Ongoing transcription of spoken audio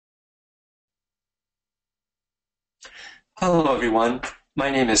Hello, everyone. My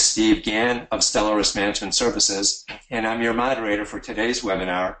name is Steve Gann of Stellar Risk Management Services, and I'm your moderator for today's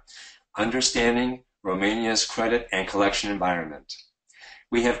webinar, Understanding Romania's Credit and Collection Environment.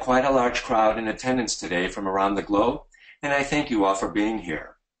 We have quite a large crowd in attendance today from around the globe, and I thank you all for being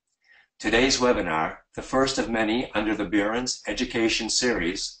here. Today's webinar, the first of many under the Bierens Education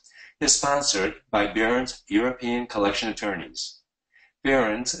Series, is sponsored by Bierens European Collection Attorneys.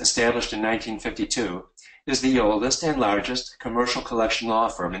 Bierens, established in 1952, is the oldest and largest commercial collection law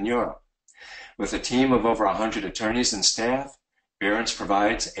firm in Europe. With a team of over 100 attorneys and staff, Bierens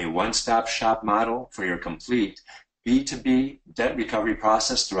provides a one-stop shop model for your complete B2B debt recovery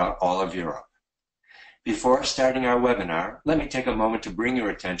process throughout all of Europe. Before starting our webinar, let me take a moment to bring your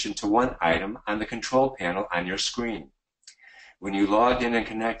attention to one item on the control panel on your screen. When you logged in and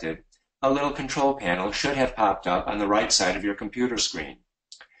connected, a little control panel should have popped up on the right side of your computer screen.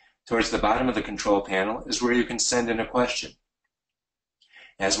 Towards the bottom of the control panel is where you can send in a question.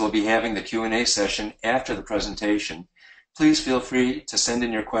 As we'll be having the Q&A session after the presentation, please feel free to send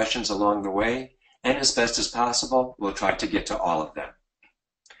in your questions along the way, and as best as possible, we'll try to get to all of them.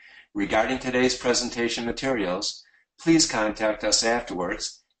 Regarding today's presentation materials, please contact us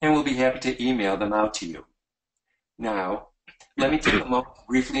afterwards, and we'll be happy to email them out to you. Now, let me take a moment to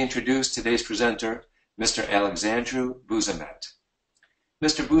briefly introduce today's presenter, Mr. Alexandru Buzamet.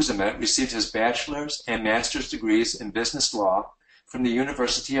 Mr. Buzamet received his bachelor's and master's degrees in business law from the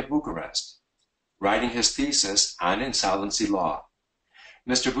University of Bucharest, writing his thesis on insolvency law.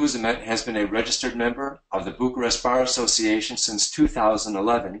 Mr. Buzamet has been a registered member of the Bucharest Bar Association since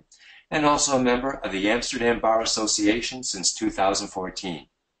 2011 and also a member of the Amsterdam Bar Association since 2014.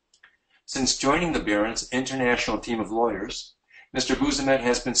 Since joining the Bierens International Team of Lawyers, Mr. Buzamet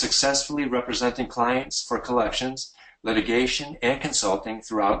has been successfully representing clients for collections, litigation, and consulting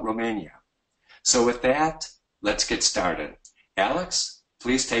throughout Romania. So with that, let's get started. Alex,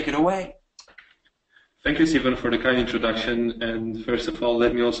 please take it away. Thank you, Stephen, for the kind introduction. And first of all,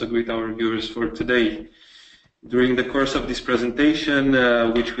 let me also greet our viewers for today. During the course of this presentation,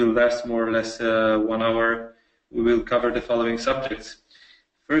 which will last more or less 1 hour, we will cover the following subjects.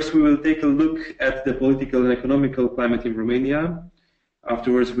 First, we will take a look at the political and economical climate in Romania.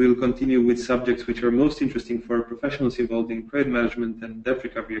 Afterwards, we will continue with subjects which are most interesting for professionals involved in credit management and debt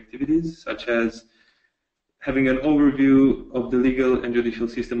recovery activities, such as having an overview of the legal and judicial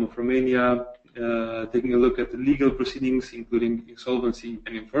system of Romania, taking a look at the legal proceedings, including insolvency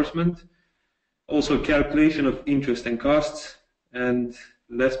and enforcement, also calculation of interest and costs, and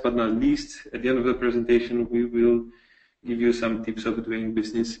last but not least, at the end of the presentation, we will give you some tips of doing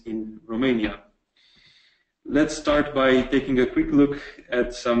business in Romania. Let's start by taking a quick look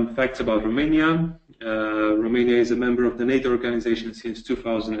at some facts about Romania. Romania is a member of the NATO organization since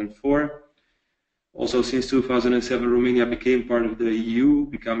 2004. Also, since 2007, Romania became part of the EU,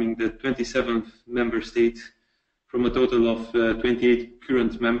 becoming the 27th member state from a total of 28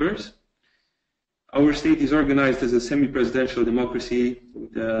 current members. Our state is organized as a semi-presidential democracy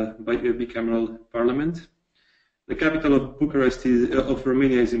with a bicameral parliament. The capital of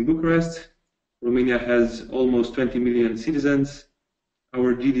Romania is in Bucharest. Romania has almost 20 million citizens.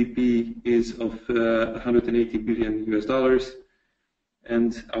 Our GDP is of 180 billion US dollars,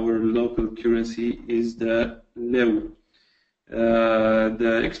 and our local currency is the leu.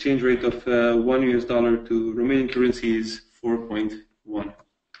 The exchange rate of $1 US to Romanian currency is 4.1.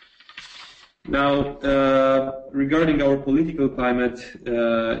 Now, regarding our political climate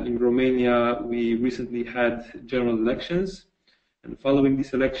in Romania, we recently had general elections. And following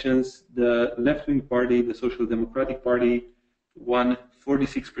these elections, the left-wing party, the Social Democratic Party, won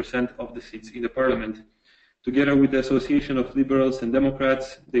 46% of the seats in the parliament. Together with the Association of Liberals and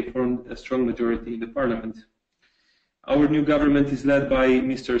Democrats, they formed a strong majority in the parliament. Our new government is led by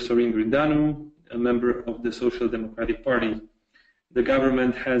Mr. Sorin Grindanu, a member of the Social Democratic Party. The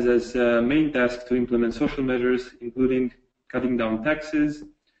government has as main task to implement social measures, including cutting down taxes,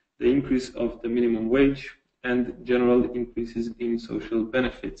 the increase of the minimum wage, and general increases in social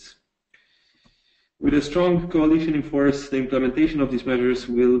benefits. With a strong coalition in force, the implementation of these measures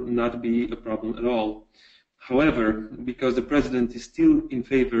will not be a problem at all. However, because the president is still in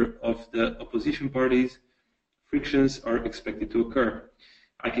favor of the opposition parties, frictions are expected to occur.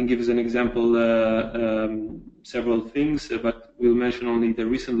 I can give as an example several things, but we'll mention only the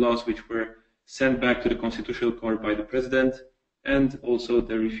recent laws which were sent back to the Constitutional Court by the president, and also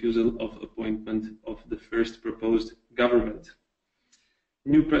the refusal of appointment of the first proposed government.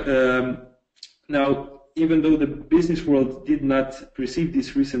 Now, even though the business world did not perceive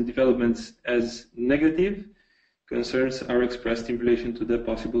these recent developments as negative, concerns are expressed in relation to the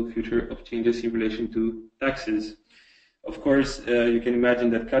possible future of changes in relation to taxes. Of course, you can imagine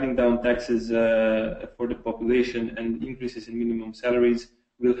that cutting down taxes for the population and increases in minimum salaries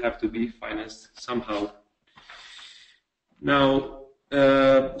will have to be financed somehow. Now,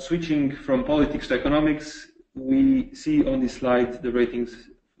 switching from politics to economics, we see on this slide the ratings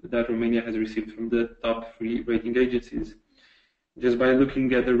that Romania has received from the top 3 rating agencies. Just by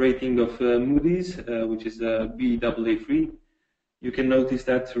looking at the rating of Moody's, which is Baa3, you can notice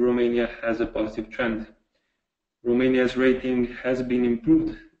that Romania has a positive trend. Romania's rating has been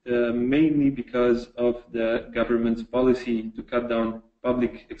improved mainly because of the government's policy to cut down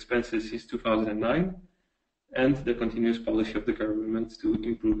public expenses since 2009 and the continuous policy of the government to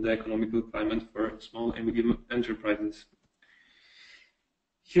improve the economical climate for small and medium enterprises.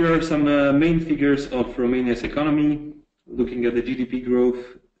 Here are some main figures of Romania's economy. Looking at the GDP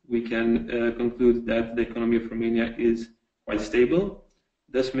growth, we can conclude that the economy of Romania is quite stable,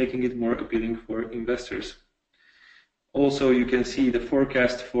 thus making it more appealing for investors. Also, you can see the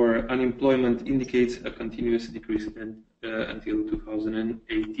forecast for unemployment indicates a continuous decrease until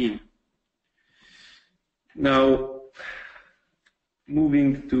 2018. Now,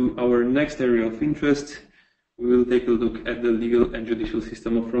 moving to our next area of interest, we will take a look at the legal and judicial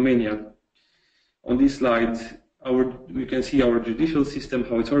system of Romania. On this slide, we can see our judicial system,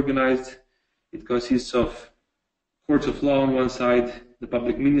 how it's organized. It consists of courts of law on one side, the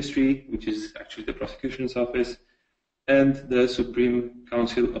public ministry, which is actually the prosecution's office, and the Supreme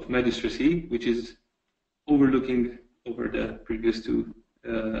Council of Magistracy, which is overlooking over the previous 2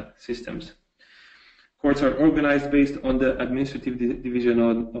 systems. Courts are organized based on the administrative division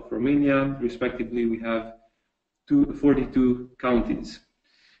of Romania. Respectively, we have 42 counties.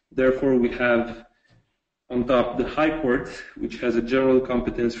 Therefore, we have on top the High Court, which has a general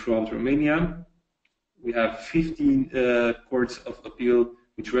competence throughout Romania. We have 15 courts of appeal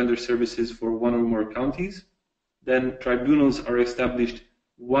which render services for 1 or more counties. Then tribunals are established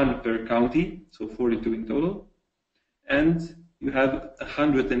 1 per county, so 42 in total. And you have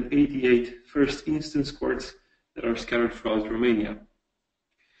 188 first instance courts that are scattered throughout Romania.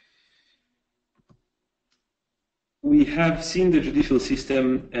 We have seen the judicial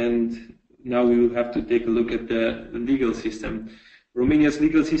system, and now we will have to take a look at the legal system. Romania's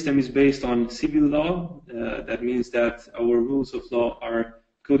legal system is based on civil law. That means that our rules of law are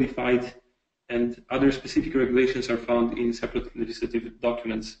codified and other specific regulations are found in separate legislative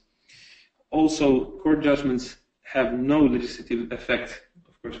documents. Also, court judgments have no legislative effect,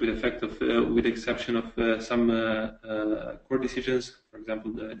 of course, with the exception of some court decisions, for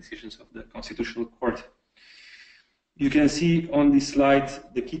example, the decisions of the Constitutional Court. You can see on this slide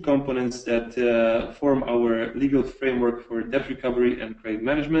the key components that form our legal framework for debt recovery and credit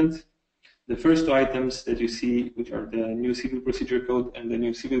management. The first 2 items that you see, which are the new Civil Procedure Code and the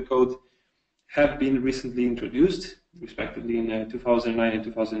new Civil Code, have been recently introduced, respectively in 2009 and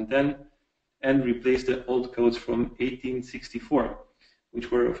 2010, and replaced the old codes from 1864, which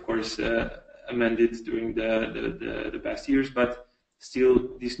were, of course, amended during the past years, but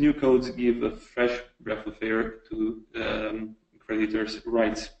still, these new codes give a fresh breath of air to creditors'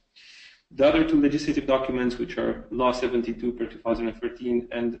 rights. The other 2 legislative documents, which are Law 72 per 2013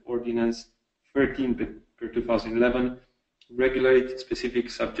 and Ordinance 13 per 2011, regulate specific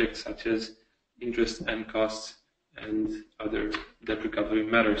subjects such as interest and costs and other debt recovery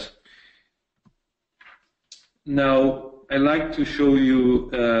matters. Now, I'd like to show you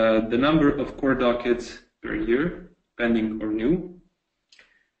the number of court dockets per year, pending or new.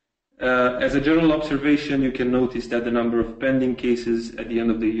 As a general observation, you can notice that the number of pending cases at the end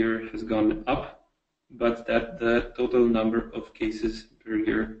of the year has gone up, but that the total number of cases per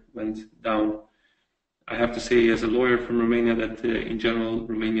year went down. I have to say, as a lawyer from Romania, that in general,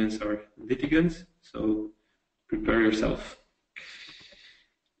 Romanians are litigants, so prepare yourself.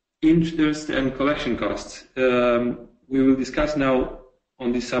 Interest and collection costs. We will discuss now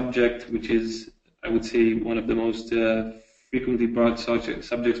on this subject, which is, I would say, one of the most frequently brought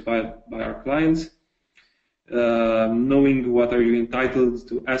subjects by our clients. Knowing what are you entitled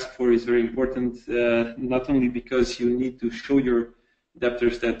to ask for is very important, not only because you need to show your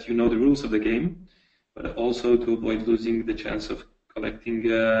debtors that you know the rules of the game, but also to avoid losing the chance of collecting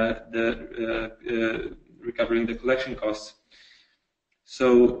recovering the collection costs.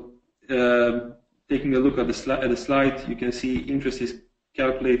 So, taking a look at the slide, you can see interest is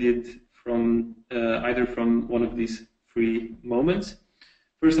calculated from either from one of these 3 moments.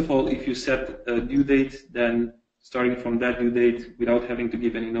 First of all, if you set a due date, then starting from that due date, without having to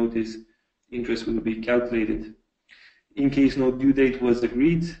give any notice, interest will be calculated. In case no due date was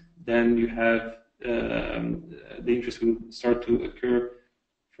agreed, then you have the interest will start to occur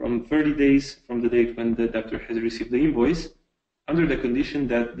from from 30 days from the date when the debtor has received the invoice, under the condition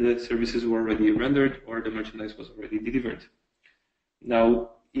that the services were already rendered or the merchandise was already delivered. Now,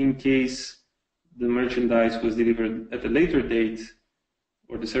 in case the merchandise was delivered at a later date,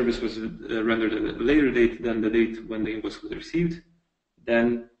 or the service was rendered at a later date than the date when the invoice was received,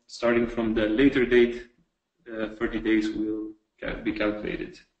 then starting from the later date, 30 days will be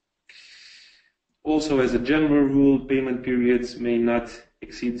calculated. Also, as a general rule, payment periods may not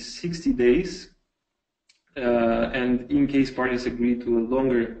exceed 60 days, and in case parties agree to a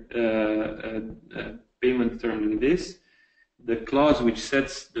longer payment term than this, the clause which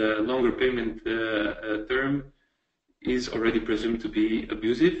sets the longer payment term is already presumed to be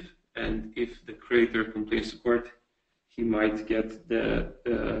abusive, and if the creditor complains to court, he might get the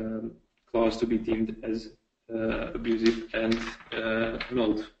clause to be deemed as abusive and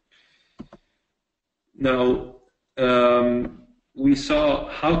annulled. Now, we saw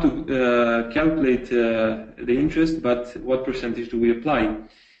how to calculate the interest, but what percentage do we apply?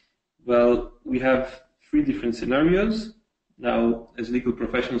 Well, we have three different scenarios. Now, as legal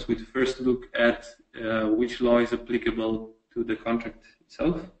professionals, we first look at which law is applicable to the contract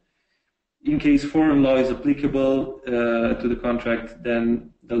itself. In case foreign law is applicable to the contract,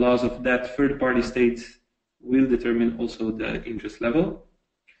 then the laws of that third-party state will determine also the interest level.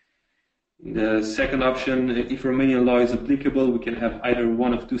 In the second option, if Romanian law is applicable, we can have either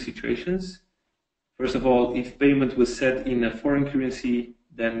one of two situations. First of all, if payment was set in a foreign currency,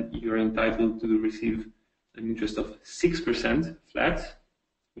 then you're entitled to receive an interest of 6% flat,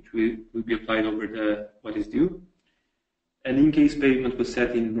 which will be applied over what is due. And in case payment was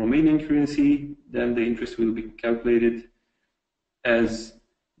set in Romanian currency, then the interest will be calculated as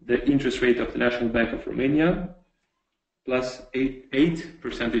the interest rate of the National Bank of Romania plus 8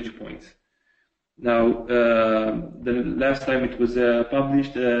 percentage points. Now, the last time it was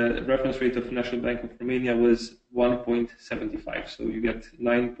published, the reference rate of the National Bank of Romania was 1.75, so you get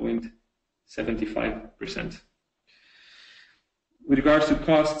 9.75%. With regards to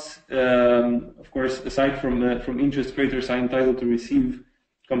costs, of course, aside from interest, creditors are entitled to receive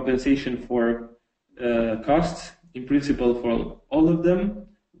compensation for costs, in principle for all of them,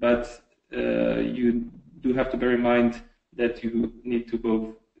 but you do have to bear in mind that you need to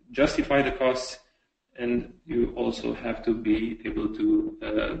both justify the costs and you also have to be able to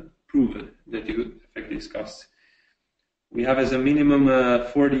prove that you affect these costs. We have as a minimum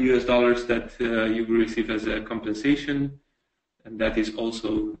 $40 that you will receive as a compensation, and that is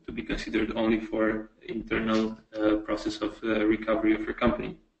also to be considered only for internal process of recovery of your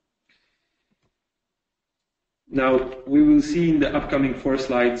company. Now, we will see in the upcoming 4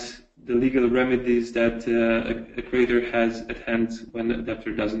 slides the legal remedies that a creditor has at hand when a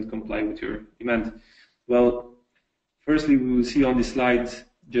debtor doesn't comply with your demand. Well, firstly, we will see on this slide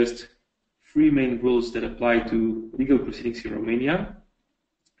just 3 main rules that apply to legal proceedings in Romania.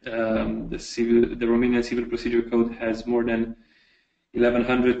 The Romanian Civil Procedure Code has more than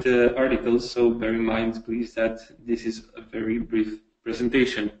 1,100 articles, so bear in mind, please, that this is a very brief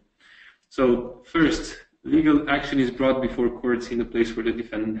presentation. So, first, legal action is brought before courts in the place where the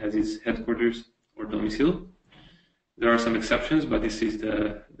defendant has his headquarters or domicile. There are some exceptions, but this is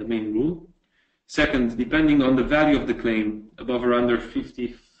the main rule. Second, depending on the value of the claim, above or under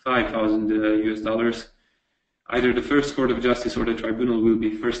 $55,000 either the first court of justice or the tribunal will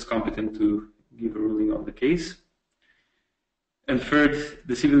be first competent to give a ruling on the case. And third,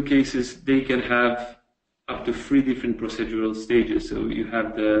 the civil cases, they can have up to 3 different procedural stages. So you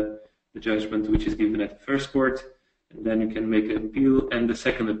have the judgment which is given at the first court, and then you can make an appeal and the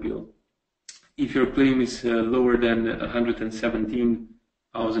second appeal. If your claim is lower than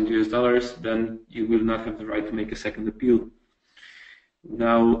 $117,000, then you will not have the right to make a second appeal.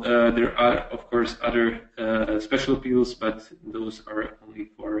 Now, there are, of course, other special appeals, but those are only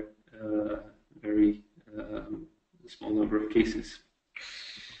for very small number of cases.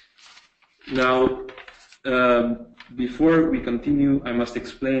 Now, before we continue, I must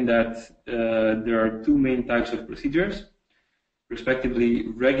explain that there are 2 main types of procedures, respectively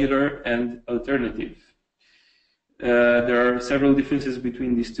regular and alternative. There are several differences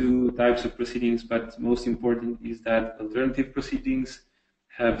between these 2 types of proceedings, but most important is that alternative proceedings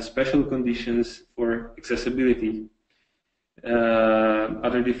have special conditions for accessibility.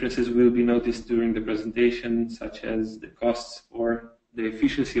 Other differences will be noticed during the presentation, such as the costs or the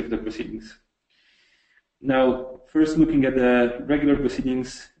efficiency of the proceedings. Now, first looking at the regular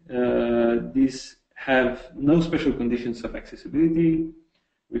proceedings, these have no special conditions of accessibility,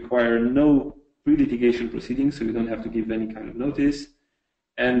 require no pre-litigation proceedings, so you don't have to give any kind of notice,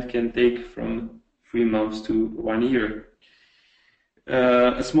 and can take from 3 months to 1 year.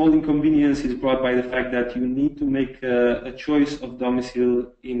 A small inconvenience is brought by the fact that you need to make a choice of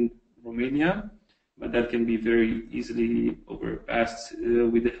domicile in Romania, but that can be very easily overpassed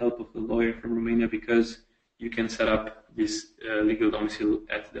with the help of a lawyer from Romania, because you can set up this legal domicile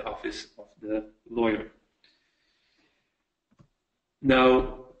at the office of the lawyer.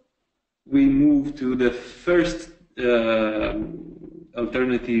 Now we move to the first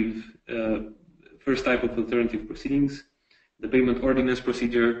first type of alternative proceedings, the payment ordinance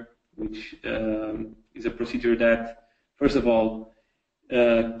procedure, which is a procedure that, first of all,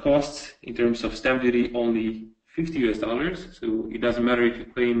 costs in terms of stamp duty only $50. So it doesn't matter if you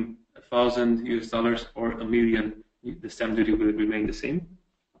claim $1,000 or $1 million, the stamp duty will remain the same.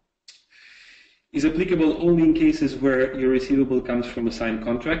 Is applicable only in cases where your receivable comes from a signed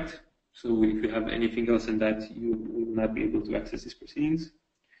contract. So if you have anything else than that, you will not be able to access these proceedings.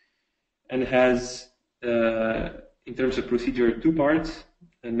 And has, in terms of procedure, two parts,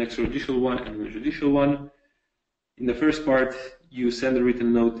 an extrajudicial one and a judicial one. In the first part, you send a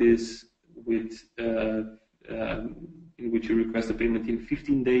written notice with, in which you request a payment in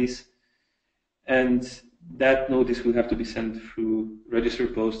 15 days, and that notice will have to be sent through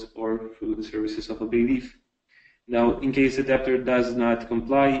registered post or through the services of a bailiff. Now, in case the debtor does not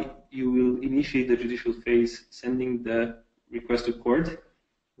comply, you will initiate the judicial phase, sending the request to court,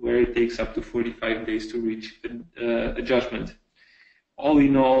 where it takes up to 45 days to reach a judgment. All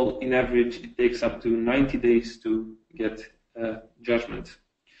in all, in average, it takes up to 90 days to get a judgment.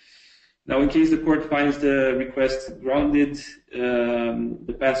 Now, in case the court finds the request grounded,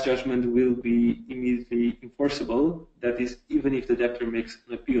 the past judgment will be immediately enforceable. That is, even if the debtor makes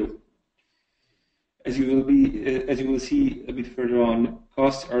an appeal. As you will see a bit further on,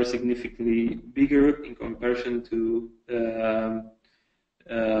 costs are significantly bigger in comparison to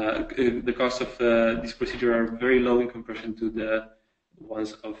the costs of this procedure are very low in comparison to the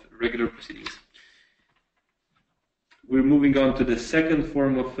ones of regular proceedings. We're moving on to the second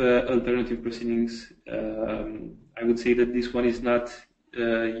form of alternative proceedings. I would say that this one is not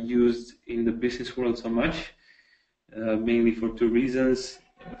used in the business world so much, mainly for two reasons.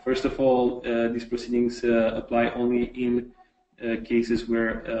 First of all, these proceedings apply only in cases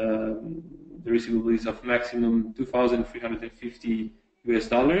where the receivable is of maximum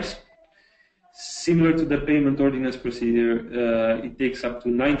 $2,350. Similar to the payment ordinance procedure, it takes up to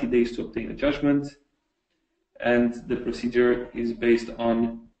 90 days to obtain a judgment, and the procedure is based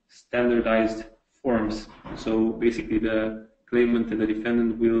on standardized forms. So basically, the claimant and the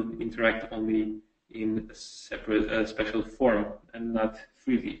defendant will interact only in a separate, special form and not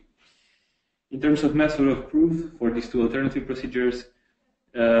freely. In terms of method of proof for these two alternative procedures,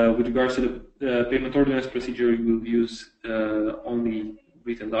 with regards to the payment ordinance procedure, you will use only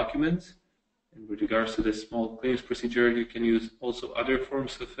written documents. And with regards to the small claims procedure, you can use also other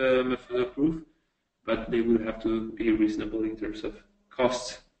forms of method of proof, but they will have to be reasonable in terms of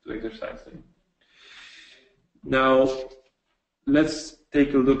costs to exercise them. Now, let's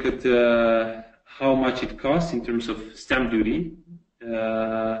take a look at how much it costs in terms of stamp duty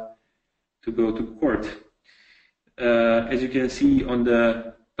to go to court. As you can see on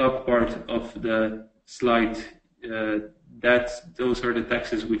the top part of the slide, those are the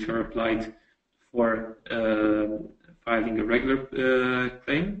taxes which are applied for filing a regular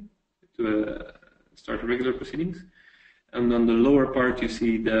claim to start regular proceedings. And on the lower part, you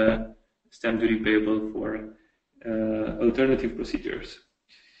see the stamp duty payable for alternative procedures.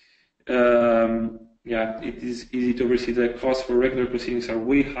 It is easy to oversee the costs for regular proceedings are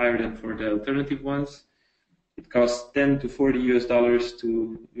way higher than for the alternative ones. It costs $10 to $40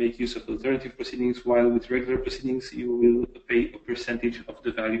 to make use of alternative proceedings, while with regular proceedings you will pay a percentage of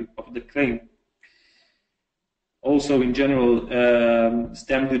the value of the claim. Also, in general,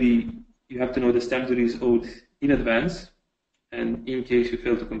 stamp duty, you have to know the stamp duty is owed in advance, and in case you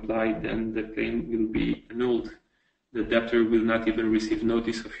fail to comply, then the claim will be annulled. The debtor will not even receive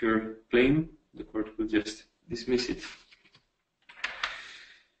notice of your claim. The court will just dismiss it.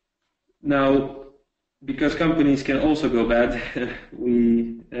 Now, because companies can also go bad,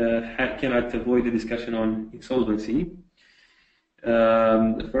 we cannot avoid the discussion on insolvency.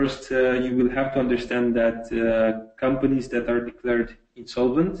 First, you will have to understand that companies that are declared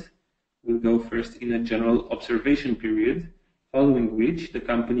insolvent will go first in a general observation period, following which the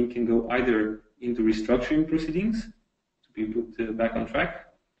company can go either into restructuring proceedings to be put back on track,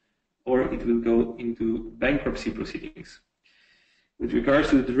 or it will go into bankruptcy proceedings. With regards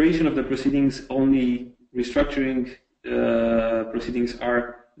to the duration of the proceedings, only restructuring proceedings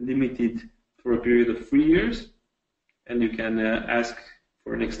are limited for a period of 3 years, and you can ask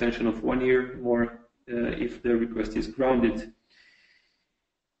for an extension of 1 year more if the request is grounded.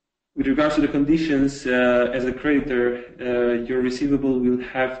 With regards to the conditions, as a creditor, your receivable will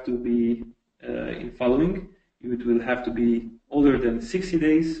have to be in following. It will have to be older than 60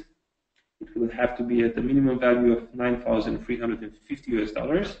 days. It will have to be at a minimum value of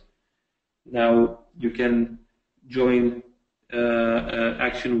 $9,350. Now, you can join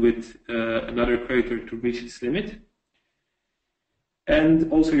action with another creditor to reach this limit.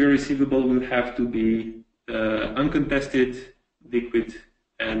 And also your receivable will have to be uncontested, liquid,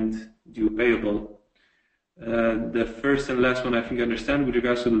 and due payable. The first and last one I think you understand. With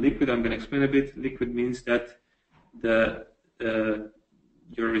regards to the liquid, I'm going to explain a bit. Liquid means that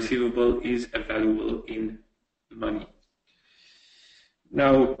your receivable is available in money.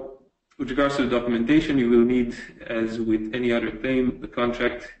 Now, with regards to the documentation, you will need, as with any other claim, the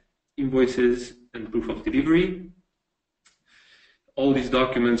contract, invoices, and proof of delivery. All these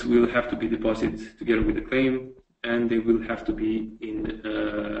documents will have to be deposited together with the claim, and they will have to be in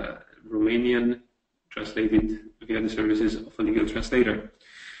Romanian, translated via the services of a legal translator.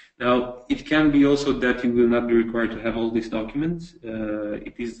 Now, it can be also that you will not be required to have all these documents.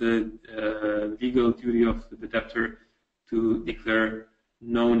 It is the legal duty of the debtor to declare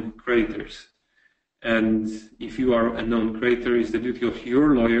known creditors. And if you are a known creditor, it's the duty of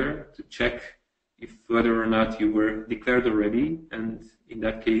your lawyer to check if whether or not you were declared already, and in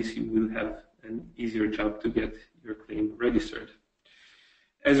that case you will have an easier job to get your claim registered.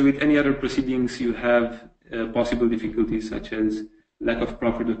 As with any other proceedings, you have possible difficulties such as lack of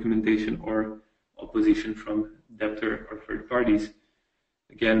proper documentation or opposition from debtor or third parties.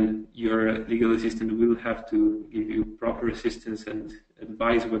 Again, your legal assistant will have to give you proper assistance and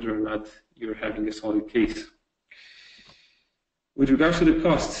advise whether or not you're having a solid case. With regards to the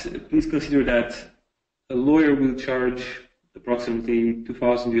costs, please consider that a lawyer will charge approximately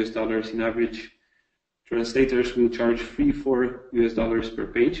 $2,000 in average. Translators will charge $3-4 per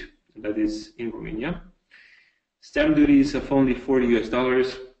page, and that is in Romania. Stamp duties of only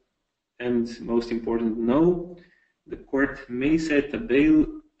 $40, and most important, no, the court may set a bail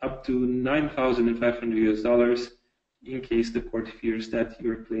up to $9,500 in case the court fears that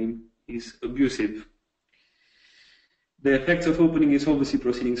your claim is abusive. The effects of opening insolvency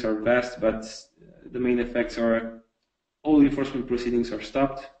proceedings are vast, but the main effects are all enforcement proceedings are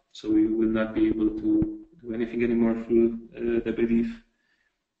stopped, so we will not be able to do anything anymore through the belief.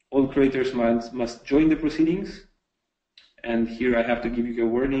 All creditors must join the proceedings, and here I have to give you a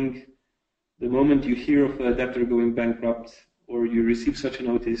warning. The moment you hear of a debtor going bankrupt or you receive such a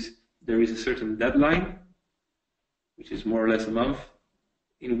notice, there is a certain deadline, which is more or less a month,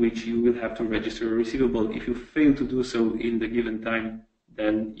 in which you will have to register a receivable. If you fail to do so in the given time,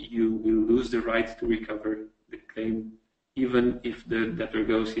 then you will lose the right to recover the claim, even if the debtor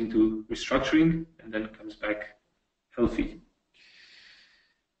goes into restructuring and then comes back healthy.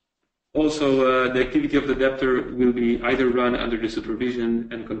 Also, the activity of the debtor will be either run under the supervision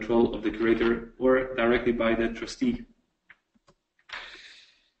and control of the curator or directly by the trustee.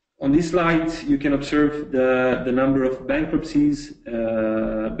 On this slide, you can observe the number of bankruptcies,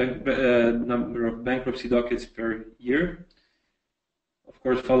 number of bankruptcy dockets per year. Of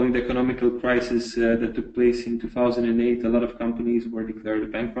course, following the economical crisis that took place in 2008, a lot of companies were declared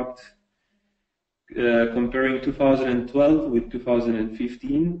bankrupt. Comparing 2012 with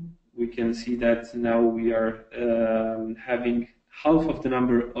 2015, we can see that now we are having half of the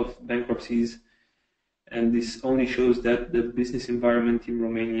number of bankruptcies, and this only shows that the business environment in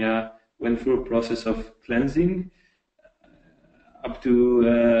Romania went through a process of cleansing up to,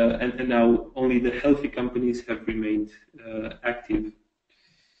 and now only the healthy companies have remained active.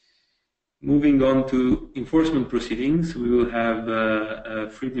 Moving on to enforcement proceedings, we will have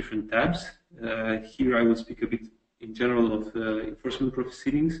 3 different tabs. Here I will speak a bit in general of enforcement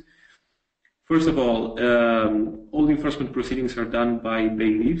proceedings. First of all enforcement proceedings are done by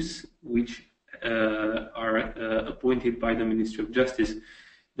bailiffs, which are appointed by the Ministry of Justice.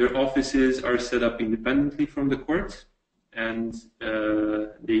 Their offices are set up independently from the court, and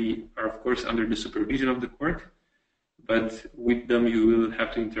they are, of course, under the supervision of the court, but with them you will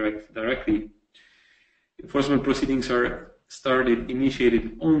have to interact directly. Enforcement proceedings are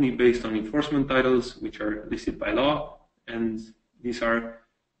initiated only based on enforcement titles, which are listed by law, and these are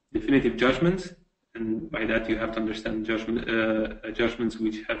definitive judgments, and by that you have to understand judgments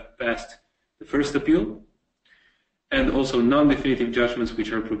which have passed the first appeal, and also non-definitive judgments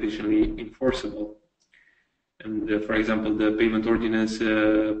which are provisionally enforceable. And for example, the payment ordinance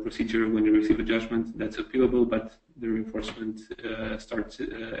procedure, when you receive a judgment, that's appealable, but the enforcement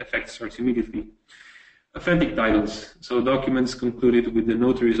effect starts immediately. Authentic titles, so documents concluded with the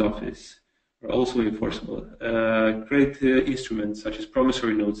notary's office, are also enforceable. Credit instruments such as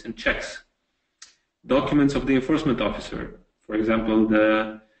promissory notes and checks. Documents of the enforcement officer, for example,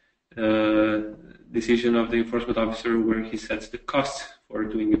 the decision of the enforcement officer where he sets the cost for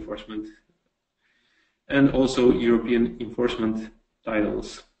doing enforcement, and also European enforcement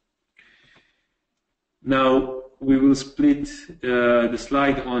titles. Now, we will split the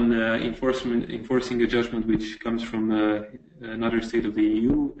slide on enforcing a judgment which comes from another state of the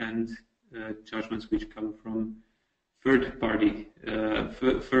EU and judgments which come from third party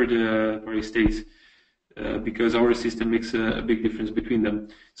states, because our system makes a big difference between them.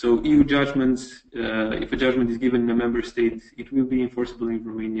 So EU judgments, if a judgment is given in a member state, it will be enforceable in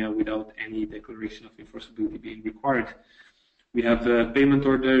Romania without any declaration of enforceability being required. We have payment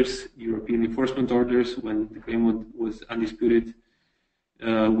orders, European enforcement orders when the claim was undisputed,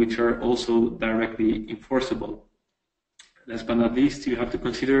 which are also directly enforceable. Last but not least, you have to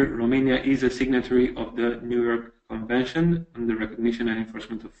consider Romania is a signatory of the New York Convention on the Recognition and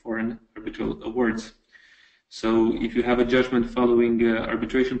Enforcement of Foreign Arbitral Awards. So if you have a judgment following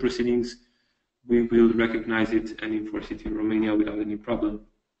arbitration proceedings, we will recognize it and enforce it in Romania without any problem.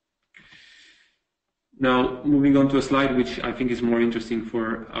 Now, moving on to a slide which I think is more interesting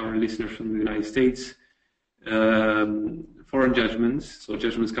for our listeners from the United States. Foreign judgments, so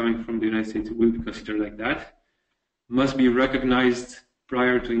judgments coming from the United States will be considered like that, must be recognized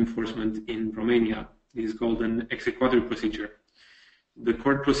prior to enforcement in Romania. This is called an exequatur procedure. The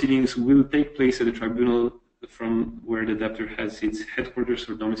court proceedings will take place at the tribunal from where the debtor has its headquarters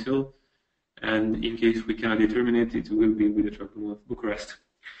or domicile, and in case we cannot determine it, it will be with the tribunal of Bucharest.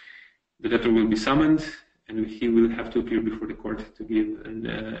 The debtor will be summoned, and he will have to appear before the court to give an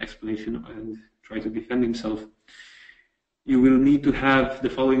explanation and try to defend himself. You will need to have the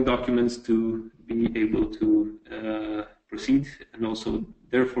following documents to be able to proceed, and also,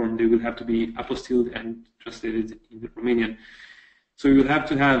 therefore, they will have to be apostilled and translated into Romanian. So you will have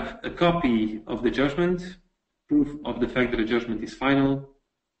to have a copy of the judgment, proof of the fact that the judgment is final,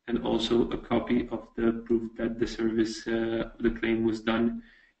 and also a copy of the proof that the service of the claim was done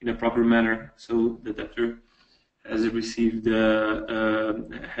in a proper manner, so the debtor has received the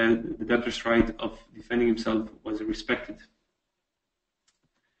debtor's right of defending himself was respected.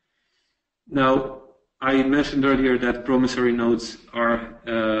 Now, I mentioned earlier that promissory notes are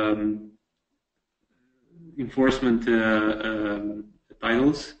enforcement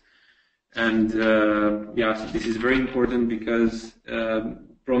titles, and yes, this is very important because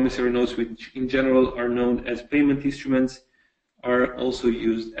promissory notes, which in general are known as payment instruments, are also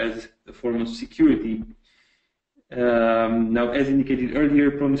used as a form of security. Now, as indicated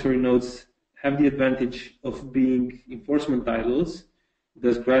earlier, promissory notes have the advantage of being enforcement titles,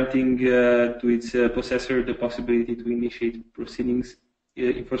 thus granting to its possessor the possibility to initiate proceedings,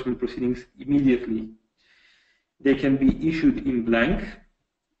 enforcement proceedings immediately. They can be issued in blank,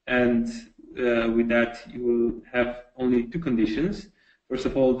 and with that you will have only two conditions. First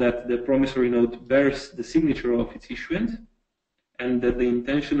of all, that the promissory note bears the signature of its issuant, and that the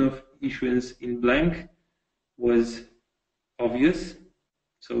intention of issuance in blank was obvious,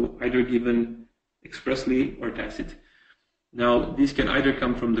 so either given expressly or tacit. Now, this can either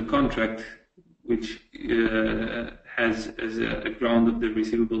come from the contract, which has as a ground of the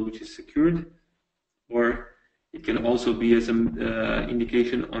receivable which is secured, or it can also be as an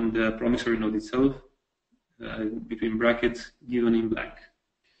indication on the promissory note itself, between brackets, given in blank.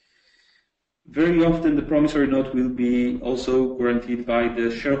 Very often the promissory note will be also guaranteed by the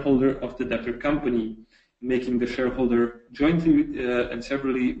shareholder of the debtor company, making the shareholder jointly and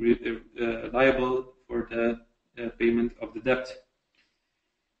severally liable for the payment of the debt.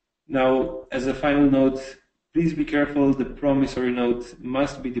 Now, as a final note, please be careful, the promissory note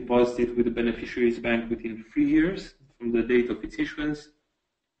must be deposited with the beneficiary's bank within 3 years from the date of its issuance.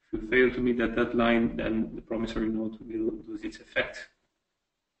 If you fail to meet that deadline, then the promissory note will lose its effect.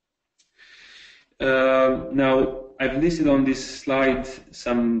 Now, I've listed on this slide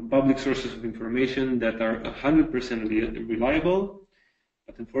some public sources of information that are 100% reliable,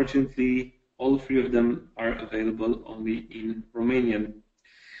 but unfortunately, all three of them are available only in Romanian.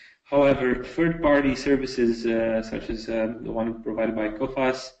 However, third-party services, such as the one provided by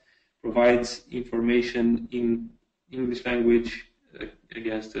COFAS, provides information in English language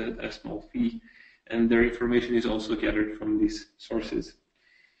against a small fee, and their information is also gathered from these sources.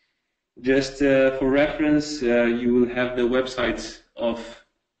 Just for reference, you will have the websites of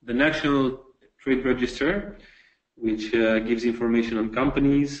the National Trade Register, which gives information on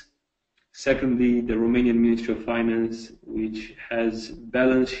companies. Secondly, the Romanian Ministry of Finance, which has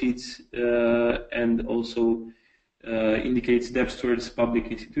balance sheets and also indicates debts towards public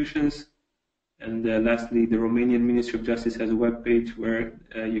institutions. And lastly, the Romanian Ministry of Justice has a web page where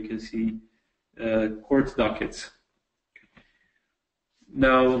you can see court dockets.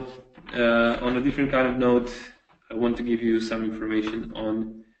 Now, on a different kind of note, I want to give you some information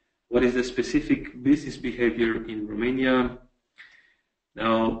on what is the specific business behavior in Romania.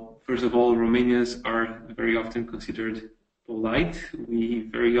 Now, first of all, Romanians are very often considered polite. We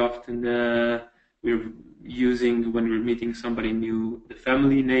very often, we're using, when we're meeting somebody new, the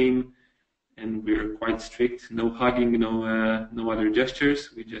family name, and we're quite strict. No hugging, no other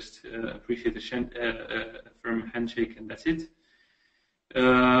gestures. We just appreciate a firm handshake, and that's it.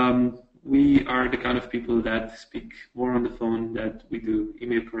 We are the kind of people that speak more on the phone than we do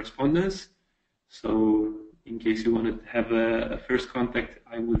email correspondence. So in case you want to have a first contact,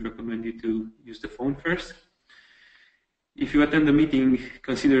 I would recommend you to use the phone first. If you attend a meeting,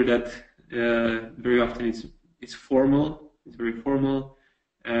 consider that very often it's formal, it's very formal,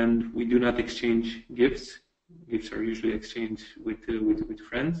 and we do not exchange gifts. Gifts are usually exchanged with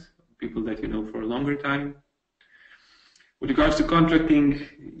friends, people that you know for a longer time. With regards to contracting,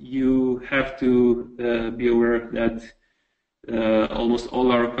 you have to be aware that almost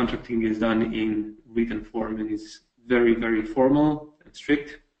all our contracting is done in written form and is very, very formal and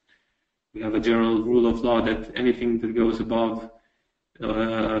strict. We have a general rule of law that anything that goes above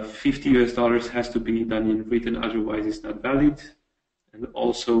 $50 has to be done in written, otherwise it's not valid. And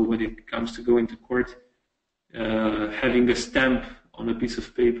also when it comes to going to court, having a stamp on a piece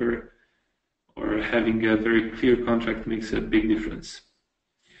of paper or having a very clear contract makes a big difference.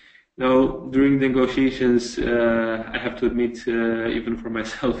 Now, during the negotiations, I have to admit, even for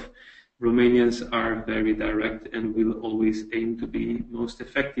myself, Romanians are very direct and will always aim to be most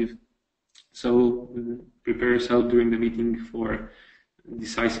effective. So prepare yourself during the meeting for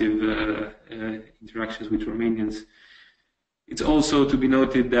decisive interactions with Romanians. It's also to be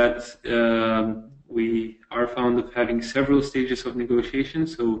noted that we are fond of having several stages of negotiation.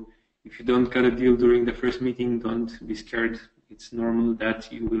 So if you don't cut a deal during the first meeting, don't be scared. It's normal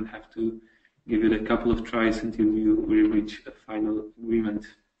that you will have to give it a couple of tries until you will reach a final agreement.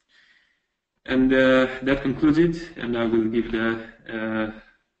 And that concludes it, and I will give the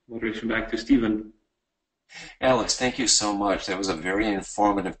moderation back to Stephen. Alex, thank you so much. That was a very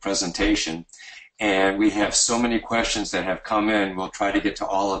informative presentation, and we have so many questions that have come in. We'll try to get to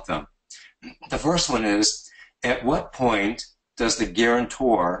all of them. The first one is, at what point does the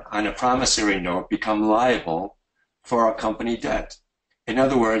guarantor on a promissory note become liable for a company debt? In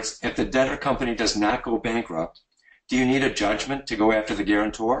other words, if the debtor company does not go bankrupt, do you need a judgment to go after the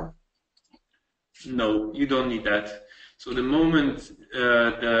guarantor? No, you don't need that. So the moment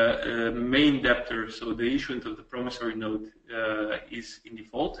the main debtor, so the issuant of the promissory note, is in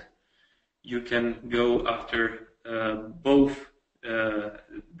default, you can go after both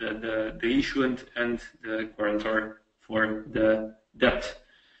the issuant and the guarantor for the debt.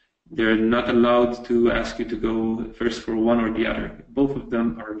 They're not allowed to ask you to go first for one or the other. Both of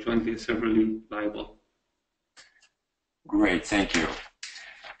them are jointly and severally liable. Great, thank you.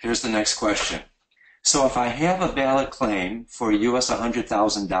 Here's the next question. So if I have a valid claim for US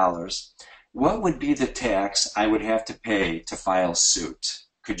 $100,000, what would be the tax I would have to pay to file suit?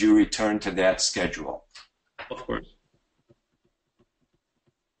 Could you return to that schedule? Of course.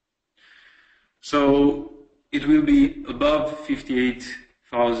 So it will be above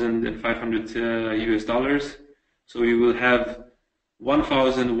 58,500 US dollars. So you will have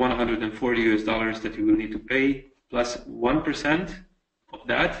 1,140 US dollars that you will need to pay plus 1% of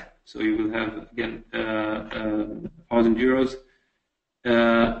that. So you will have again 1,000 euros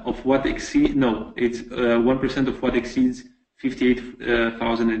of what exceeds. No, it's 1% of what exceeds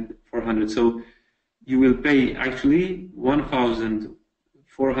 58,400. So you will pay actually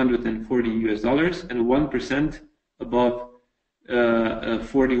 1,440 US dollars and 1% above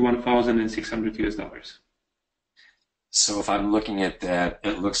 41,600 US dollars. So if I'm looking at that,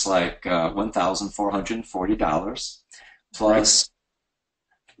 it looks like $1,440 plus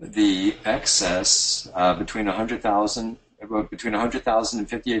the excess between 100,000 and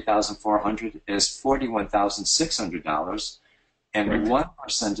 58,400 is $41,600, and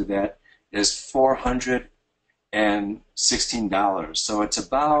 1% of that is $416. So it's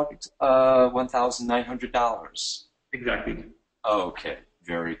about $1,900. Exactly. Okay,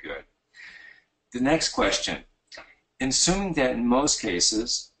 very good. The next question. Assuming that in most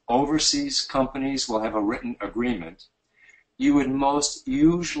cases, overseas companies will have a written agreement, you would most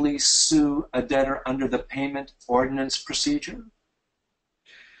usually sue a debtor under the payment ordinance procedure?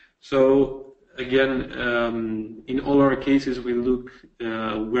 So again, in all our cases, we look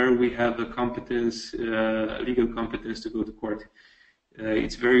where we have a competence, legal competence to go to court.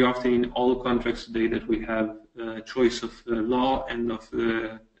 It's very often in all contracts today that we have choice of law and of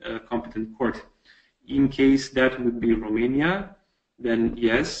competent court. In case that would be Romania, then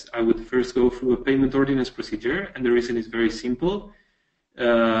yes, I would first go through a payment ordinance procedure, and the reason is very simple.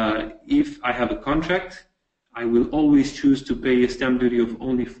 If I have a contract, I will always choose to pay a stamp duty of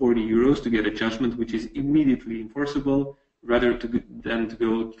only 40 euros to get a judgment which is immediately enforceable, rather than to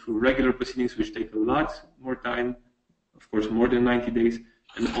go through regular proceedings which take a lot more time, of course more than 90 days,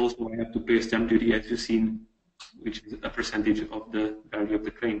 and also I have to pay a stamp duty, as you've seen, which is a percentage of the value of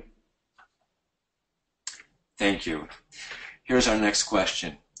the claim. Thank you. Here's our next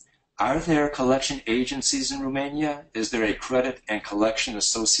question. Are there collection agencies in Romania? Is there a credit and collection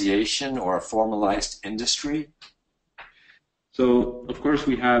association or a formalized industry? So, of course,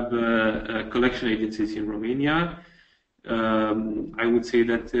 we have collection agencies in Romania. I would say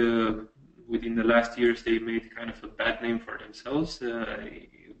that within the last years they made kind of a bad name for themselves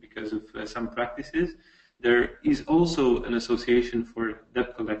because of some practices. There is also an association for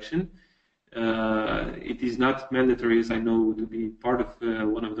debt collection. It is not mandatory, as I know, to be part of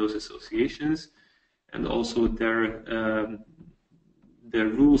one of those associations, and also their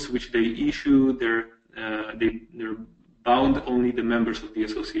rules which they issue, they're bound only the members of the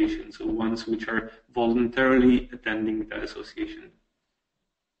association, so ones which are voluntarily attending the association.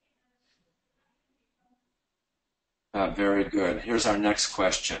 Very good. Here's our next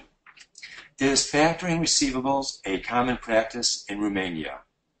question. Is factoring receivables a common practice in Romania?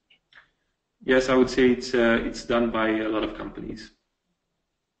 Yes, I would say it's done by a lot of companies.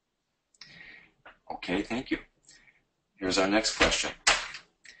 Okay, thank you. Here's our next question.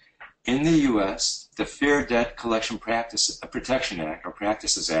 In the U.S., the Fair Debt Collection Protection Act, or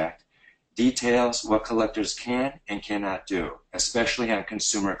Practices Act, details what collectors can and cannot do, especially on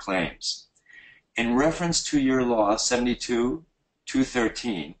consumer claims. In reference to your law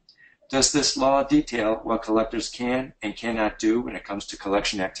 72-213, does this law detail what collectors can and cannot do when it comes to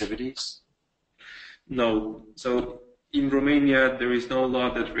collection activities? No. So in Romania, there is no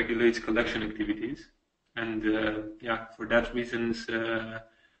law that regulates collection activities, and for that reason,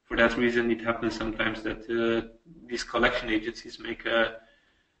 it happens sometimes that these collection agencies make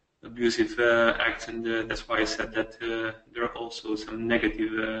abusive acts, and that's why I said that there are also some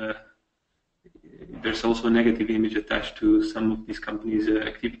negative. There's also a negative image attached to some of these companies'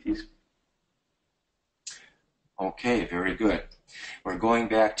 activities. Okay, very good. We're going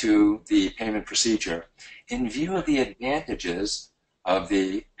back to the payment procedure. In view of the advantages of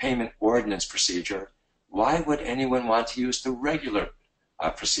the payment ordinance procedure, why would anyone want to use the regular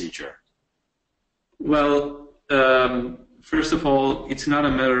procedure? Well, first of all, it's not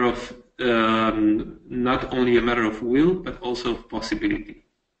a matter of not only a matter of will, but also of possibility.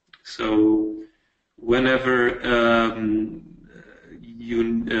 So whenever you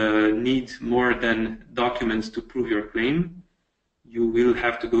need more than documents to prove your claim, you will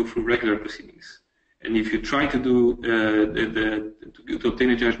have to go through regular proceedings. And if you try to do to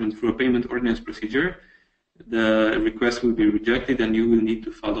obtain a judgment through a payment ordinance procedure, the request will be rejected, and you will need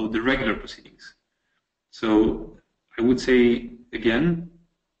to follow the regular proceedings. So I would say again,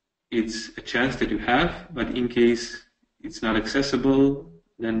 it's a chance that you have, but in case it's not accessible,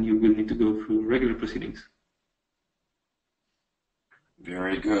 then you will need to go through regular proceedings.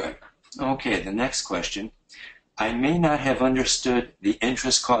 Very good. Okay, the next question. I may not have understood the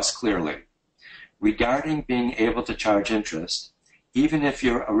interest cost clearly. Regarding being able to charge interest, even if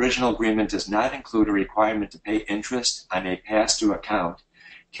your original agreement does not include a requirement to pay interest on a pass-through account,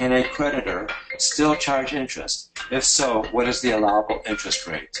 can a creditor still charge interest? If so, what is the allowable interest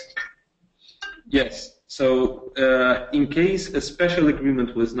rate? Yes. So in case a special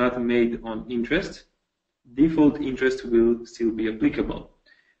agreement was not made on interest, default interest will still be applicable.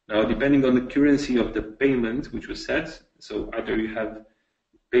 Now, depending on the currency of the payment which was set, so either you have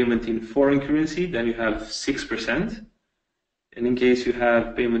payment in foreign currency, then you have 6%. And in case you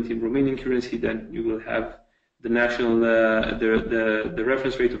have payment in Romanian currency, then you will have the national, the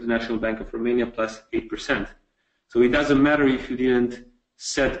reference rate of the National Bank of Romania plus 8%. So it doesn't matter if you didn't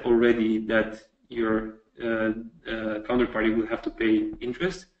set already that your counterparty will have to pay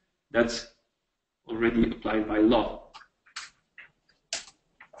interest. That's already applied by law.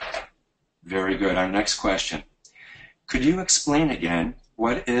 Very good. Our next question. Could you explain again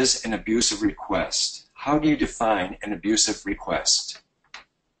what is an abusive request? How do you define an abusive request?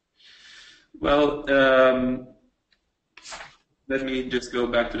 Well, let me just go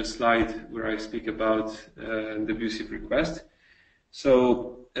back to the slide where I speak about the abusive request.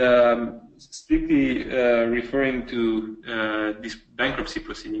 So, strictly referring to these bankruptcy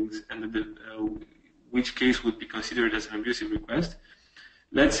proceedings and which case would be considered as an abusive request,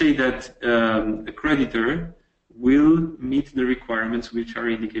 let's say that a creditor will meet the requirements which are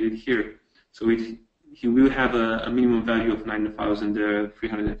indicated here. So he will have a minimum value of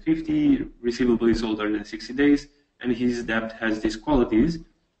 9,350, receivable is older than 60 days, and his debt has these qualities,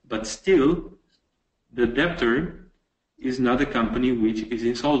 but still the debtor is not a company which is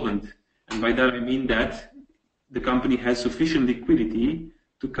insolvent. And by that I mean that the company has sufficient liquidity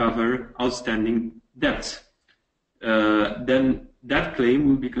to cover outstanding debts. Then that claim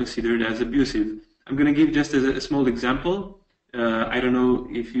will be considered as abusive. I'm going to give just a small example. I don't know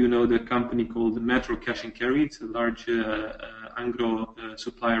if you know the company called Metro Cash and Carry. It's a large agro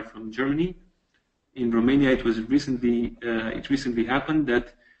supplier from Germany. In Romania, it recently happened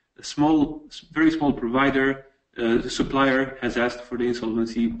that a very small provider, the supplier, has asked for the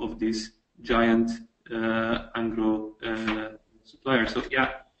insolvency of this giant agro supplier. So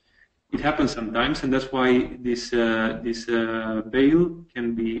yeah, it happens sometimes, and that's why this bail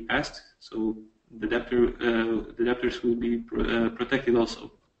can be asked. So the debtors will be protected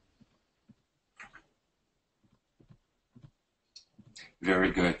also.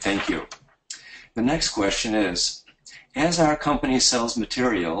 Very good, thank you. The next question is, as our company sells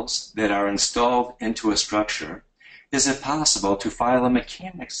materials that are installed into a structure, is it possible to file a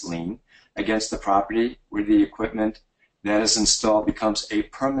mechanic's lien against the property where the equipment that is installed becomes a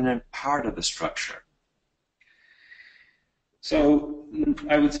permanent part of the structure? So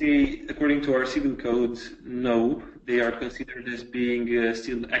I would say, according to our civil code, no. They are considered as being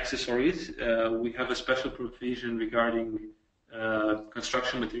still accessories. We have a special provision regarding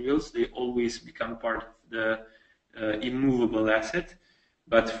construction materials. They always become part of the immovable asset.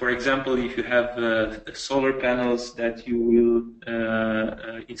 But for example, if you have solar panels that you will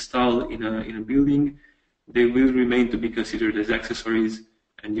install in a building, they will remain to be considered as accessories,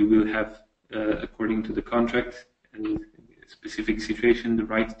 and you will have, according to the contract and specific situation, the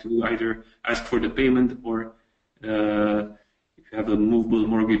right to either ask for the payment or, if you have a movable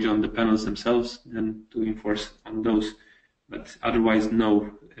mortgage on the panels themselves, then to enforce on those. But otherwise,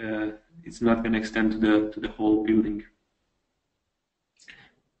 no, it's not going to extend to the whole building.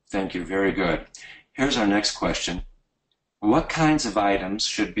 Thank you. Very good. Here's our next question. What kinds of items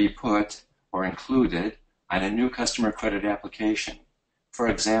should be put or included on a new customer credit application? For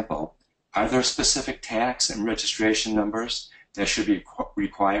example, are there specific tax and registration numbers that should be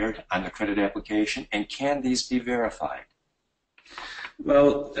required on the credit application, and can these be verified?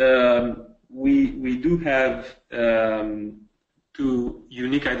 Well, we do have two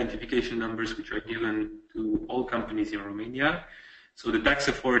unique identification numbers which are given to all companies in Romania. So the tax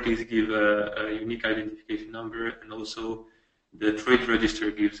authorities give a unique identification number, and also the trade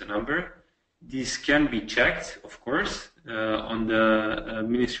register gives a number. These can be checked, of course, on the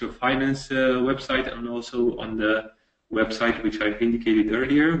Ministry of Finance website, and also on the website which I've indicated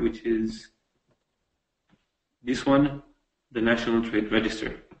earlier, which is this one, the National Trade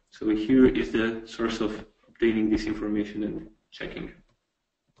Register. So here is the source of obtaining this information and checking.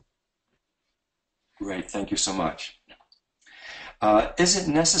 Great, thank you so much. Is it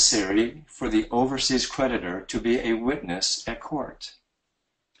necessary for the overseas creditor to be a witness at court?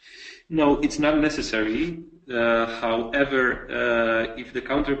 No, it's not necessary. However, if the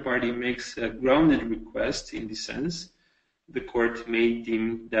counterparty makes a grounded request in this sense, the court may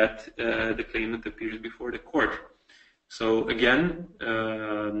deem that the claimant appears before the court. So again,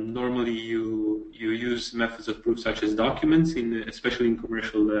 normally you use methods of proof such as documents, especially in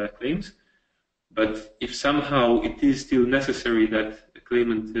commercial claims. But if somehow it is still necessary that the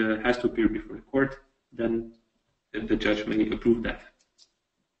claimant has to appear before the court, then the judge may approve that.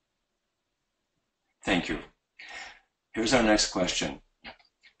 Thank you. Here's our next question.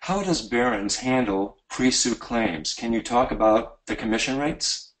 How does Bierens handle pre-suit claims? Can you talk about the commission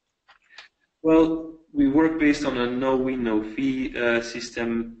rates? Well, we work based on a no-win, no-fee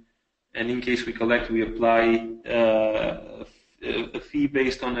system, and in case we collect, we apply a fee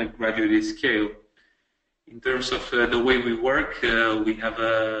based on a graduated scale. In terms of the way we work, we have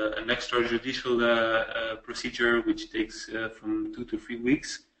an extrajudicial procedure which takes from 2 to 3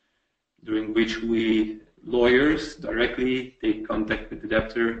 weeks, during which we lawyers directly take contact with the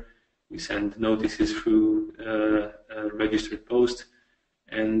debtor. We send notices through a registered post,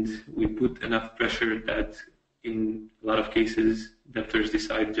 and we put enough pressure that in a lot of cases debtors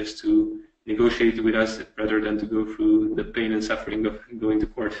decide just to negotiate with us rather than to go through the pain and suffering of going to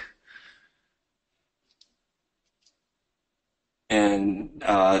court. And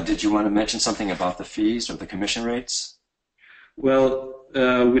did you want to mention something about the fees or the commission rates? Well,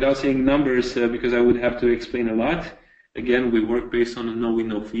 without saying numbers, because I would have to explain a lot, again, we work based on a no-win,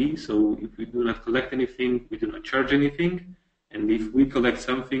 no-fee. So if we do not collect anything, we do not charge anything. And if we collect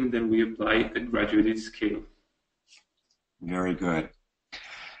something, then we apply a graduated scale. Very good.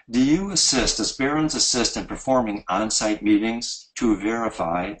 Does Bierens assist in performing on-site meetings to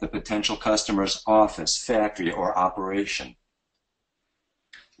verify the potential customer's office, factory, or operation?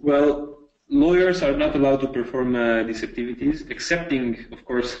 Well, lawyers are not allowed to perform these activities, excepting, of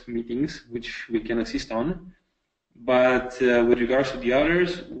course, meetings, which we can assist on. But with regards to the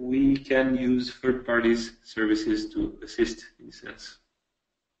others, we can use third parties' services to assist in this sense.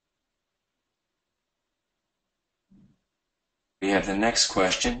 We have the next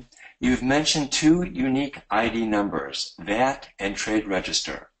question. You've mentioned two unique ID numbers, VAT and trade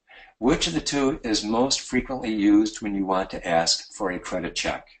register. Which of the two is most frequently used when you want to ask for a credit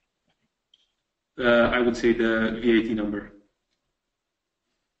check? I would say the VAT number.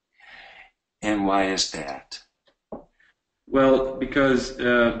 And why is that? Well, because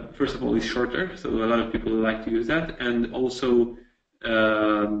first of all, it's shorter, so a lot of people like to use that, and also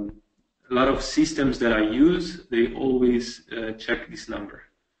a lot of systems that I use, they always check this number.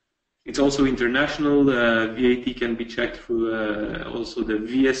 It's also international. VAT can be checked through also the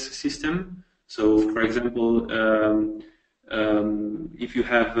VS system. So, for example, if you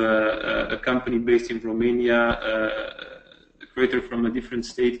have a company based in Romania, a creator from a different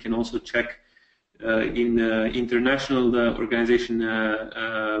state can also check in international organization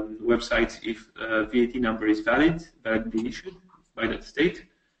websites if VAT number is validly issued by that state,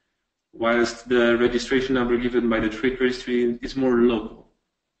 whilst the registration number given by the trade registry is more local.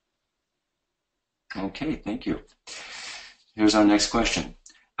 Okay, thank you. Here's our next question.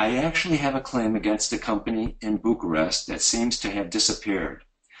 I actually have a claim against a company in Bucharest that seems to have disappeared.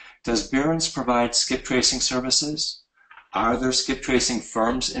 Does Bierens provide skip tracing services? Are there skip tracing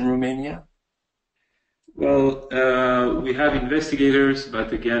firms in Romania? Well, we have investigators,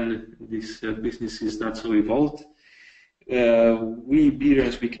 but again, this business is not so evolved. We,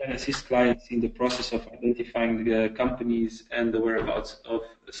 Bierens, we can assist clients in the process of identifying the companies and the whereabouts of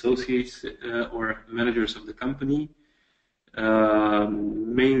associates or managers of the company.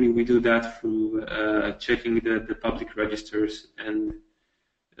 Mainly we do that through checking the public registers, and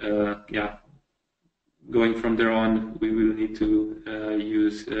going from there on, we will need to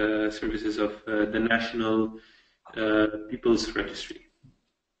use services of the National People's Registry.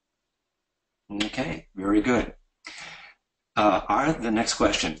 Okay, very good. The next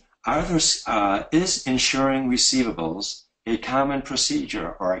question. Is insuring receivables a common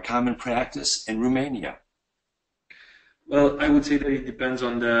procedure or a common practice in Romania? Well, I would say that it depends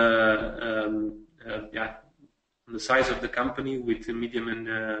on the on the size of the company. With medium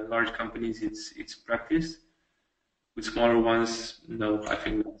and large companies, it's practiced. With smaller ones, no, I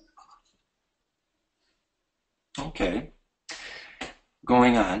think not. Okay.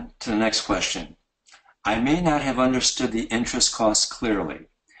 Going on to the next question. I may not have understood the interest costs clearly.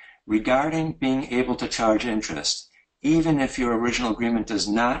 Regarding being able to charge interest, even if your original agreement does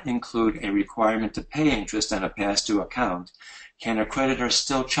not include a requirement to pay interest on a past due account, can a creditor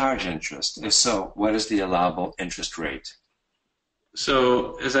still charge interest? If so, what is the allowable interest rate?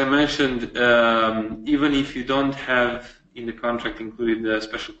 So, as I mentioned, even if you don't have in the contract included a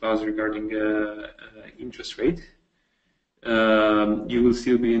special clause regarding interest rate, you will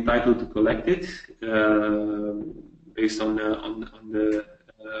still be entitled to collect it based on the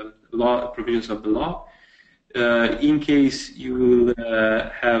law provisions of the law. In case you will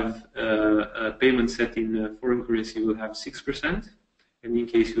have a payment set in foreign currency, you will have 6%, and in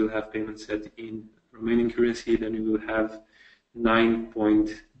case you will have payment set in Romanian currency, then you will have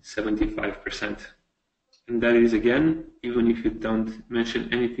 9.75%. And that is, again, even if you don't mention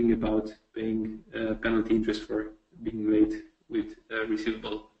anything about paying penalty interest for being late with a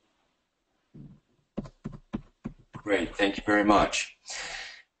receivable. Great, thank you very much.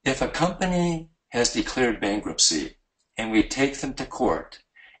 If a company has declared bankruptcy and we take them to court,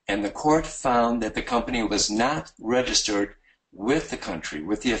 and the court found that the company was not registered with the country,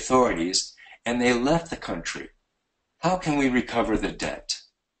 with the authorities, and they left the country, how can we recover the debt?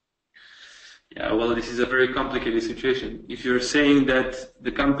 Yeah, well, this is a very complicated situation. If you're saying that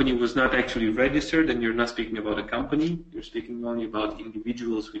the company was not actually registered, then you're not speaking about a company. You're speaking only about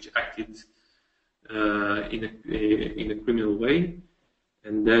individuals which acted in a criminal way,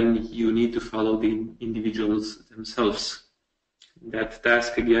 and then you need to follow the individuals themselves. That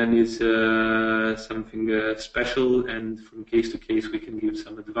task, again, is something special, and from case to case we can give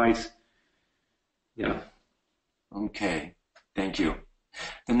some advice. Yeah. Okay, thank you.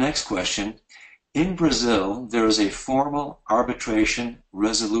 The next question. In Brazil, there is a formal arbitration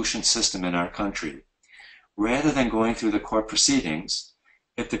resolution system in our country. Rather than going through the court proceedings,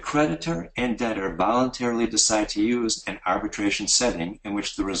 If the creditor and debtor voluntarily decide to use an arbitration setting in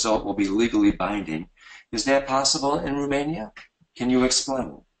which the result will be legally binding, is that possible in Romania? Can you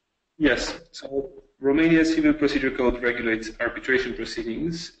explain? Yes. So Romania's Civil Procedure Code regulates arbitration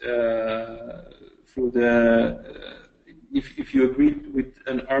proceedings through if you agree with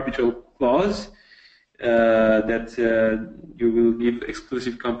an arbitral clause that you will give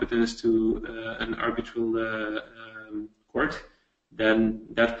exclusive competence to an arbitral court, then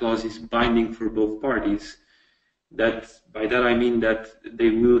that clause is binding for both parties. By that I mean that they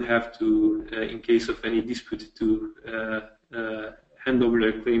will have to, in case of any dispute, to hand over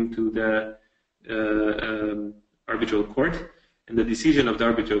their claim to the arbitral court, and the decision of the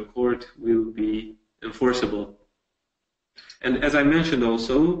arbitral court will be enforceable. And as I mentioned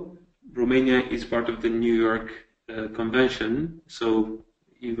also, Romania is part of the New York Convention, so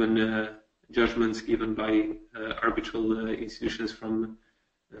even judgments given by arbitral institutions from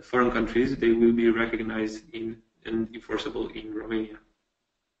foreign countries, they will be recognized and enforceable in Romania.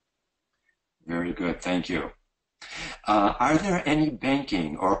 Very good, thank you. Are there any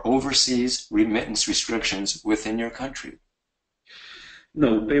banking or overseas remittance restrictions within your country?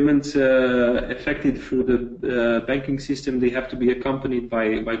 No, payments effected through the banking system, they have to be accompanied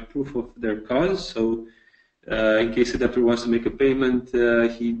by proof of their cause. So in case a debtor wants to make a payment,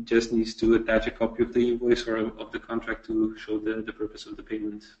 he just needs to attach a copy of the invoice or of the contract to show the purpose of the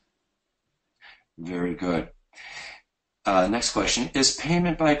payment. Very good. Next question. Is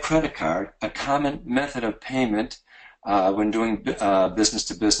payment by credit card a common method of payment when doing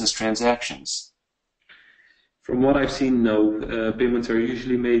business-to-business transactions? From what I've seen, no. Payments are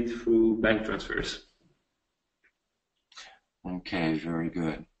usually made through bank transfers. Okay, very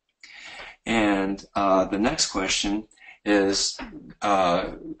good. And the next question is,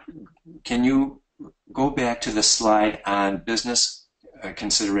 can you go back to the slide on business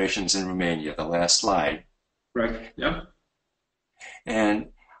considerations in Romania, the last slide? Right, yeah. And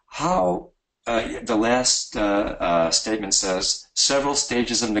how the last statement says, several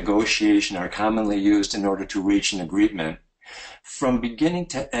stages of negotiation are commonly used in order to reach an agreement. From beginning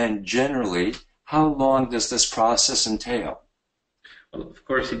to end, generally, how long does this process entail? Well, of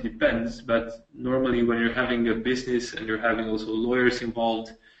course, it depends, but normally when you're having a business and you're having also lawyers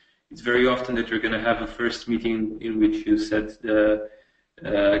involved, it's very often that you're going to have a first meeting in which you set the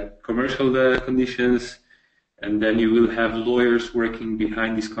commercial conditions, and then you will have lawyers working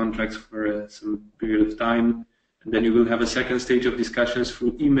behind these contracts for some period of time. And then you will have a second stage of discussions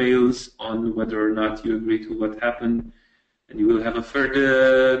through emails on whether or not you agree to what happened. And you will have a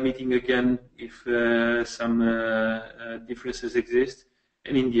third meeting again if some differences exist.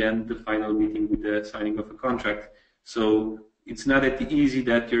 And in the end, the final meeting with the signing of a contract. So it's not that easy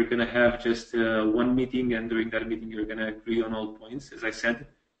that you're going to have just one meeting and during that meeting you're going to agree on all points. As I said,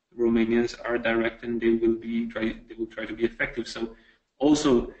 Romanians are direct and they will try to be effective. So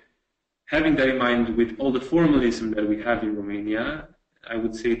also having that in mind with all the formalism that we have in Romania, I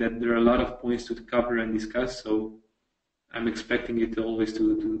would say that there are a lot of points to cover and discuss. So I'm expecting it always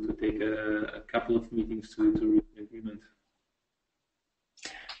to take a couple of meetings to reach an agreement.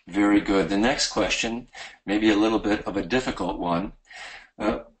 Very good. The next question, maybe a little bit of a difficult one.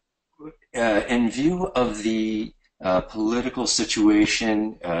 In view of the political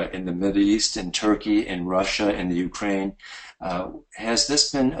situation in the Middle East, in Turkey, in Russia, in the Ukraine, has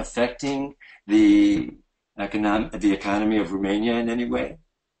this been affecting the economy of Romania in any way?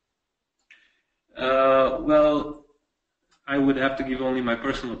 Well, I would have to give only my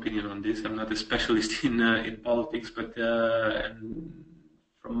personal opinion on this. I'm not a specialist in politics, but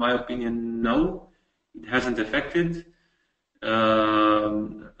from my opinion, no, it hasn't affected.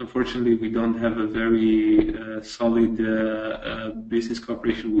 Unfortunately, we don't have a very solid business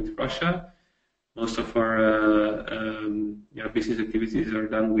cooperation with Russia. Most of our business activities are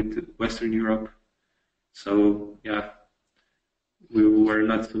done with Western Europe. So, yeah, we were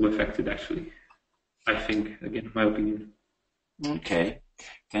not so affected, actually. I think, again, my opinion. Okay,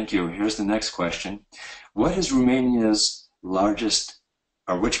 thank you. Here's the next question. What is Romania's largest,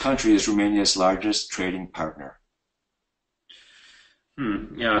 or which country is Romania's largest trading partner?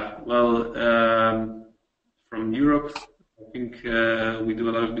 Yeah, well, from Europe, I think we do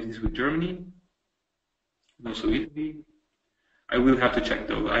a lot of business with Germany, and also Italy. I will have to check,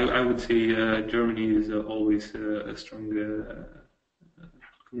 though. I would say Germany is always a strong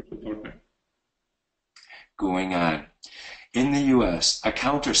commercial partner. Going on. In the U.S., a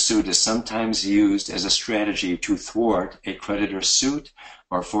countersuit is sometimes used as a strategy to thwart a creditor's suit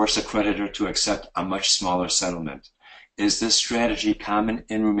or force a creditor to accept a much smaller settlement. Is this strategy common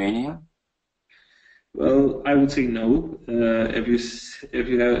in Romania? Well, I would say no. If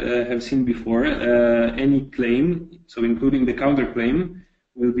you have seen before, any claim, so including the counterclaim,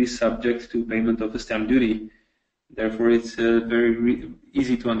 will be subject to payment of a stamp duty. Therefore, it's very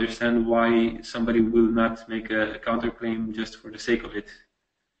easy to understand why somebody will not make a counterclaim just for the sake of it.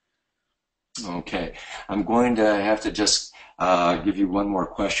 Okay, I'm going to have to just give you one more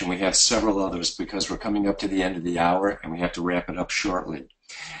question. We have several others because we're coming up to the end of the hour and we have to wrap it up shortly.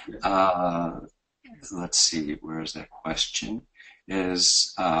 Yes. Let's see, where is that question?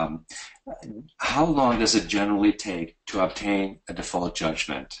 Is how long does it generally take to obtain a default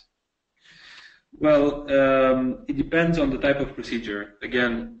judgment? Well, it depends on the type of procedure.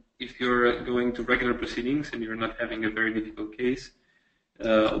 Again, if you're going to regular proceedings and you're not having a very difficult case,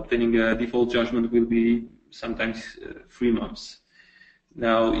 obtaining a default judgment will be sometimes 3 months.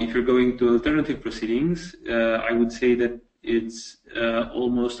 Now, if you're going to alternative proceedings, I would say that it's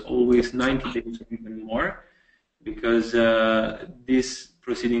almost always 90 days or even more, because these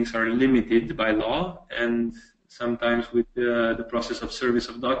proceedings are limited by law, and sometimes with the process of service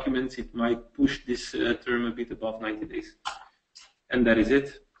of documents, it might push this term a bit above 90 days. And that is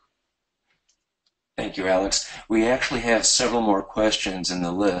it. Thank you, Alex. We actually have several more questions in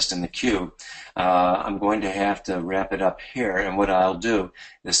the list, in the queue. I'm going to have to wrap it up here, and what I'll do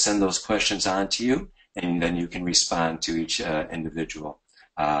is send those questions on to you, and then you can respond to each individual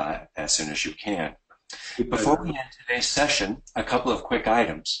as soon as you can. Before we end today's session, a couple of quick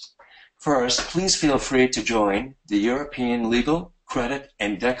items. First, please feel free to join the European Legal, Credit,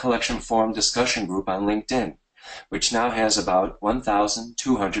 and Debt Collection Forum discussion group on LinkedIn, which now has about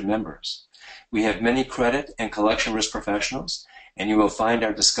 1,200 members. We have many credit and collection risk professionals, and you will find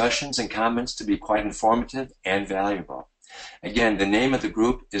our discussions and comments to be quite informative and valuable. Again, the name of the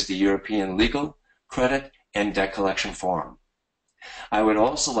group is the European Legal, Credit, and Debt Collection Forum. I would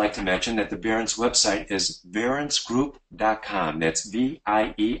also like to mention that the Bierens website is bierensgroup.com. That's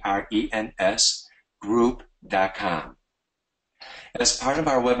Bierens group.com. As part of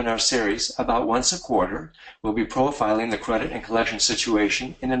our webinar series, about once a quarter, we'll be profiling the credit and collection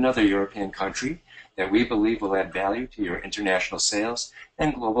situation in another European country that we believe will add value to your international sales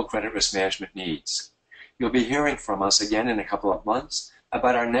and global credit risk management needs. You'll be hearing from us again in a couple of months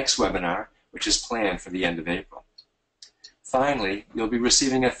about our next webinar, which is planned for the end of April. Finally, you'll be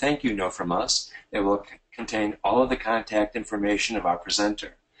receiving a thank you note from us that will contain all of the contact information of our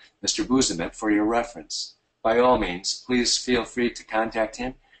presenter, Mr. Buzamet, for your reference. By all means, please feel free to contact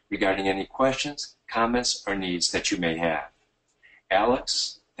him regarding any questions, comments, or needs that you may have.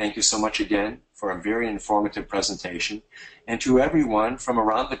 Alex, thank you so much again for a very informative presentation. And to everyone from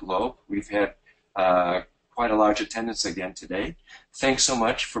around the globe, we've had quite a large attendance again today. Thanks so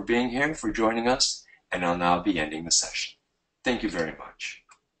much for being here, for joining us, and I'll now be ending the session. Thank you very much.